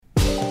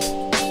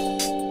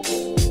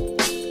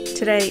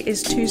Today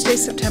is Tuesday,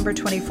 September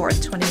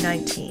 24th,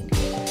 2019,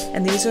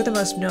 and these are the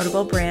most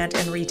notable brand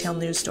and retail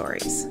news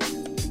stories.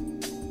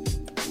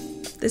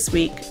 This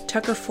week,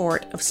 Tucker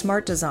Fort of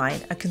Smart Design,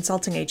 a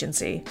consulting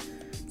agency,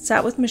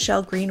 sat with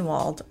Michelle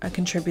Greenwald, a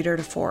contributor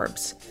to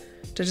Forbes,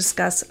 to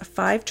discuss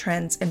 5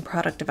 trends in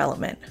product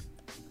development.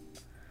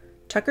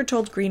 Tucker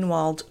told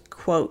Greenwald,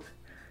 quote,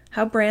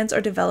 "How brands are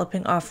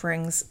developing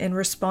offerings in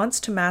response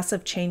to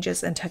massive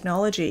changes in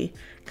technology,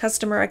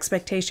 customer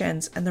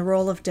expectations, and the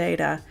role of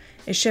data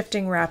is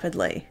shifting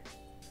rapidly.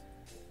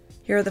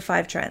 Here are the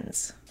 5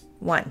 trends.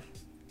 1.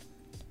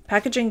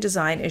 Packaging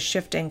design is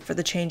shifting for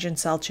the change in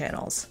sell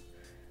channels.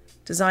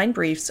 Design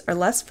briefs are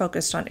less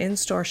focused on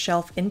in-store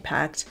shelf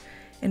impact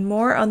and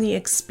more on the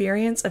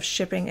experience of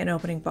shipping and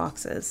opening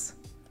boxes.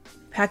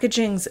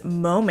 Packaging's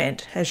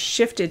moment has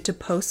shifted to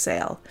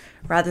post-sale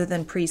rather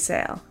than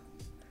pre-sale.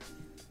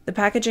 The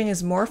packaging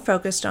is more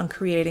focused on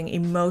creating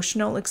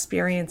emotional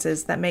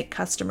experiences that make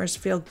customers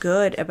feel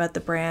good about the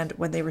brand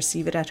when they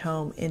receive it at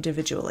home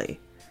individually.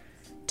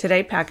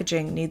 Today,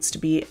 packaging needs to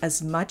be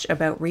as much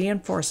about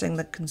reinforcing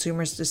the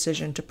consumer's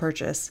decision to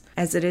purchase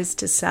as it is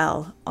to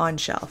sell on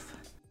shelf.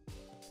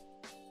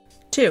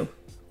 2.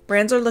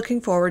 Brands are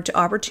looking forward to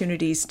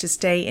opportunities to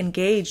stay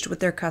engaged with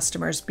their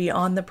customers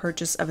beyond the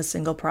purchase of a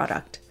single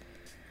product.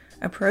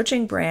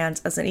 Approaching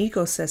brands as an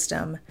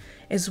ecosystem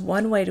is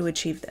one way to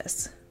achieve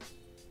this.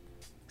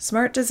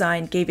 Smart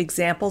Design gave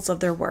examples of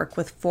their work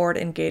with Ford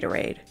and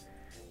Gatorade.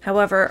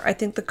 However, I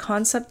think the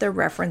concept they're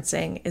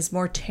referencing is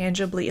more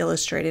tangibly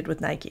illustrated with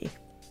Nike.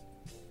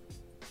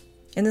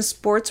 In the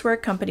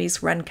sportswear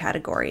company's run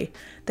category,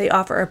 they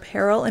offer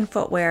apparel and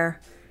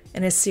footwear,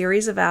 and a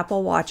series of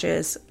Apple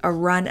Watches, a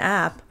run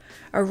app,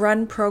 a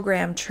run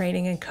program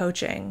training and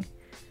coaching,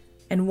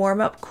 and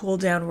warm-up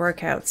cool-down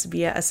workouts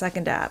via a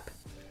second app,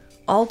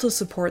 all to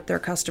support their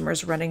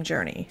customers' running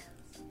journey.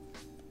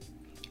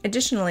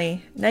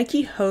 Additionally,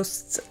 Nike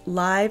hosts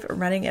live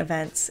running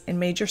events in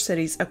major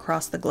cities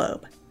across the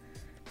globe.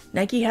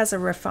 Nike has a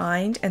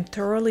refined and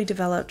thoroughly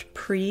developed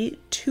pre-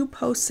 to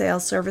post-sale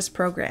service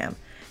program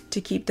to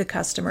keep the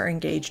customer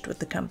engaged with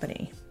the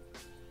company.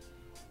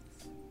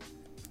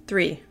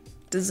 3.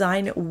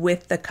 Design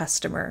with the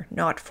customer,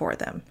 not for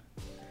them.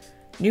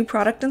 New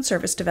product and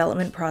service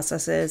development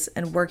processes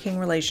and working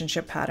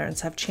relationship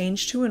patterns have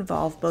changed to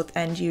involve both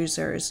end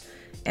users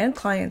and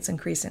clients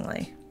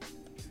increasingly.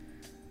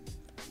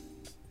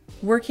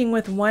 Working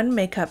with one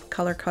makeup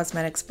color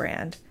cosmetics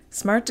brand,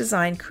 Smart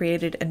Design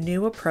created a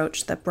new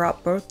approach that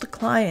brought both the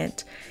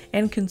client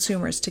and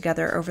consumers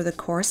together over the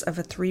course of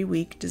a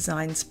 3-week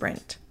design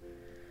sprint.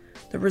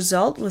 The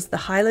result was the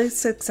highly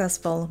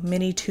successful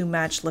Mini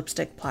 2-Match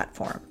lipstick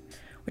platform,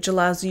 which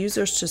allows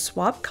users to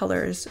swap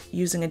colors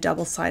using a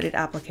double-sided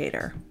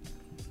applicator.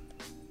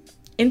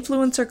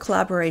 Influencer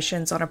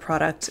collaborations on a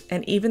product,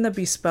 and even the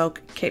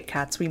bespoke Kit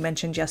Kats we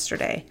mentioned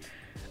yesterday,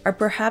 are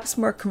perhaps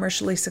more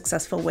commercially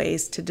successful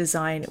ways to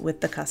design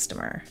with the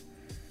customer.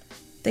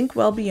 Think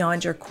well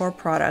beyond your core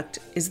product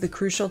is the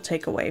crucial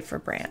takeaway for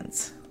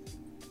brands.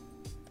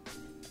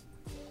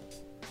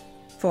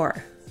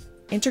 4.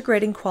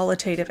 Integrating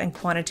qualitative and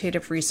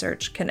quantitative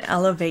research can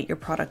elevate your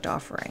product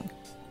offering.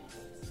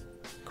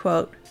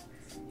 Quote,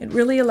 "It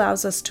really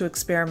allows us to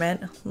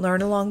experiment,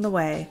 learn along the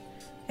way,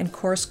 and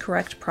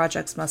course-correct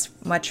projects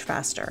much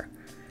faster,"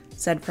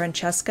 said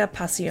Francesca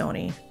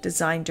Passioni,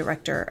 design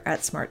director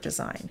at Smart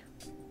Design.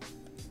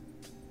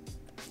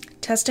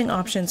 Testing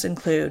options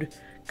include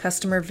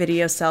customer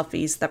video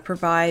selfies that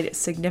provide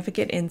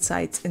significant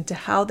insights into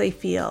how they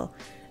feel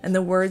and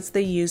the words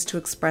they use to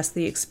express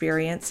the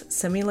experience,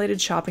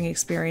 simulated shopping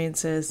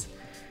experiences,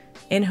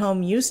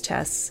 in-home use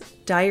tests,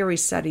 diary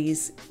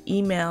studies,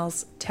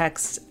 emails,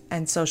 texts,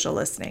 and social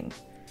listening.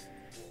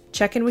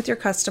 Check in with your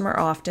customer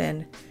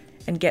often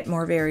and get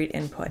more varied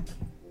input.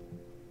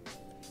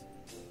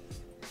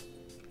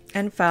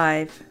 And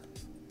 5,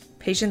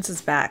 patience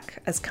is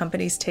back as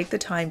companies take the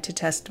time to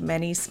test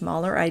many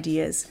smaller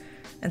ideas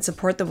and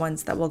support the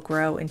ones that will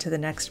grow into the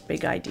next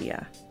big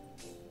idea.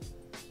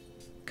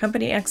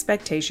 Company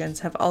expectations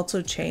have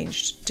also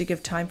changed to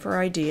give time for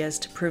ideas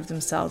to prove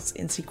themselves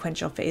in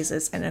sequential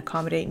phases and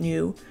accommodate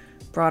new,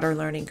 broader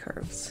learning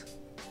curves.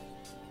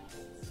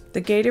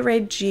 The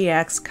Gatorade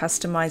GX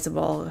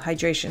customizable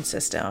hydration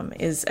system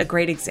is a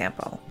great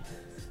example.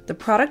 The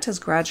product has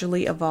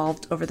gradually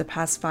evolved over the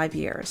past 5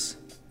 years.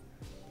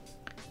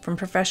 From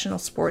professional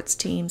sports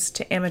teams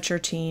to amateur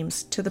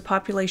teams to the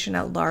population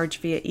at large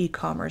via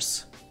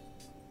e-commerce.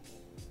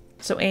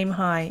 So aim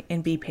high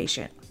and be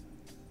patient.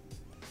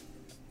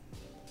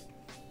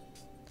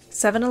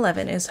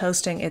 7-Eleven is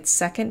hosting its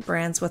second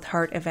Brands with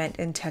Heart event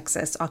in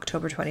Texas,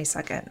 October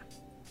 22nd.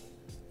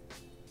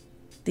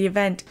 The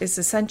event is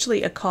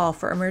essentially a call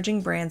for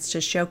emerging brands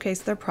to showcase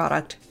their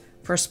product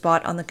for a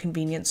spot on the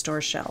convenience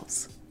store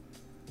shelves.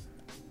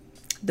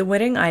 The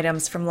winning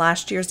items from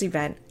last year's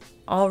event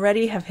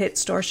already have hit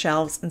store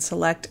shelves in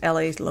select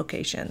LA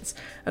locations,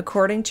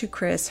 according to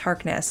Chris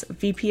Harkness,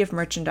 VP of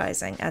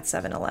Merchandising at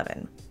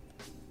 7-Eleven.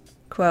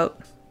 Quote,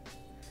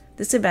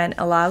 This event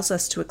allows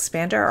us to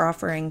expand our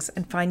offerings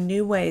and find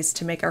new ways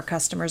to make our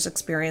customers'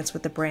 experience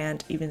with the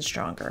brand even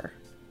stronger.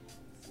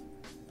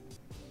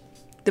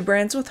 The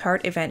Brands with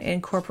Heart event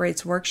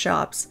incorporates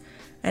workshops,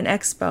 an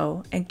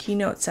expo, and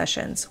keynote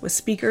sessions with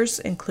speakers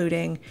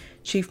including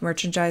Chief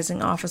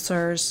Merchandising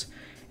Officers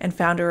and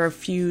founder of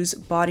Fuse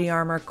Body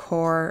Armor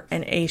Core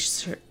and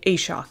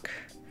Ashok.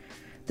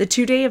 The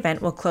 2-day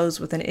event will close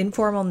with an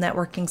informal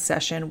networking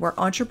session where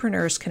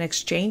entrepreneurs can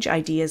exchange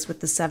ideas with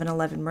the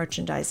 7-Eleven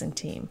merchandising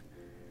team.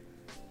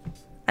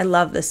 I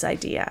love this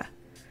idea.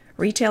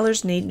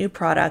 Retailers need new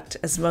product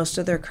as most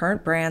of their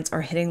current brands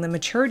are hitting the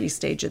maturity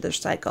stage of their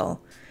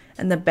cycle,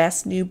 and the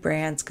best new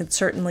brands could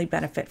certainly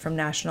benefit from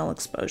national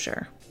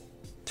exposure.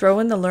 Throw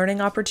in the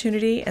learning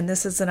opportunity, and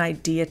this is an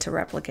idea to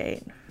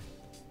replicate.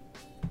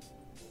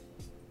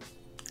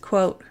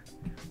 Quote,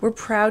 "We're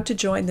proud to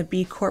join the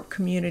B Corp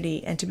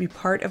community and to be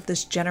part of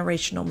this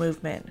generational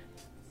movement,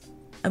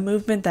 a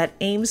movement that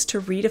aims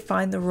to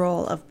redefine the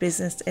role of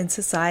business in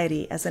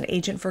society as an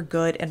agent for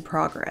good and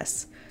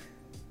progress,"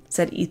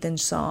 said Ethan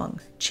Song,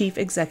 Chief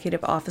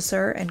Executive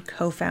Officer and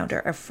co-founder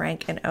of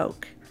Frank &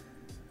 Oak.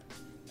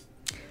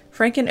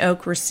 Frank &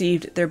 Oak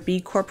received their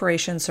B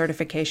Corporation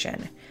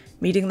certification,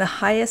 meeting the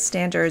highest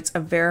standards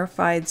of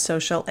verified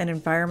social and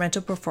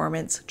environmental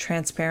performance,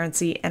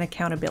 transparency, and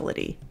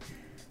accountability.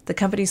 The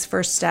company's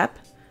first step?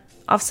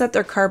 Offset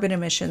their carbon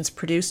emissions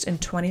produced in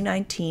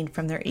 2019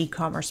 from their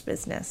e-commerce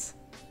business.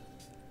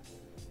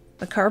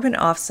 The carbon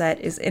offset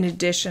is in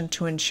addition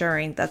to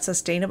ensuring that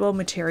sustainable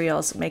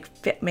materials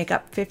make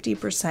up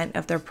 50%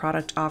 of their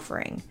product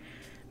offering,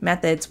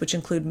 methods which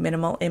include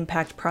minimal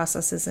impact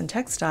processes in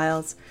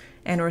textiles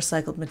and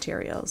recycled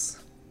materials.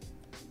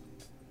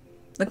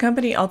 The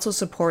company also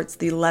supports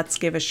the Let's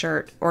Give a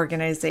Shirt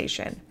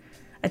organization,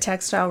 a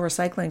textile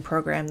recycling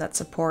program that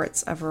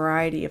supports a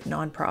variety of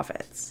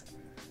nonprofits.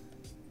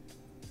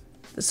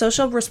 The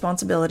social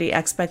responsibility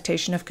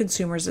expectation of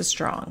consumers is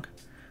strong.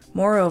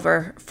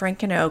 Moreover,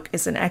 Frank & Oak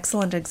is an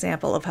excellent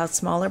example of how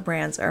smaller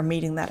brands are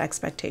meeting that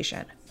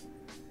expectation.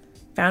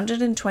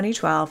 Founded in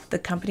 2012, the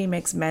company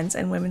makes men's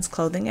and women's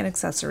clothing and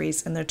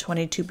accessories in their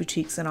 22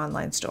 boutiques and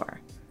online store.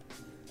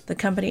 The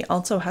company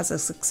also has a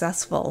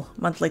successful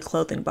monthly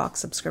clothing box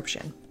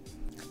subscription.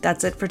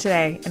 That's it for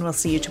today, and we'll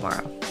see you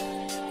tomorrow.